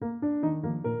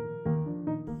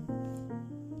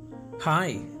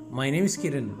Hi, my name is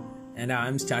Kiran and I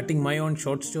am starting my own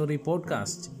short story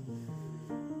podcast.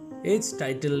 It's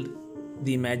titled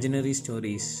The Imaginary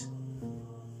Stories.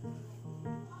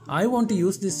 I want to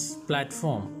use this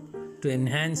platform to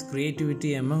enhance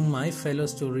creativity among my fellow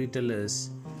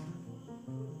storytellers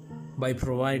by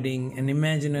providing an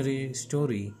imaginary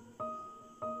story,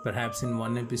 perhaps in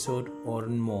one episode or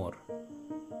more.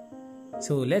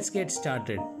 So let's get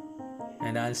started,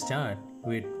 and I'll start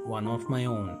with one of my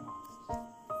own.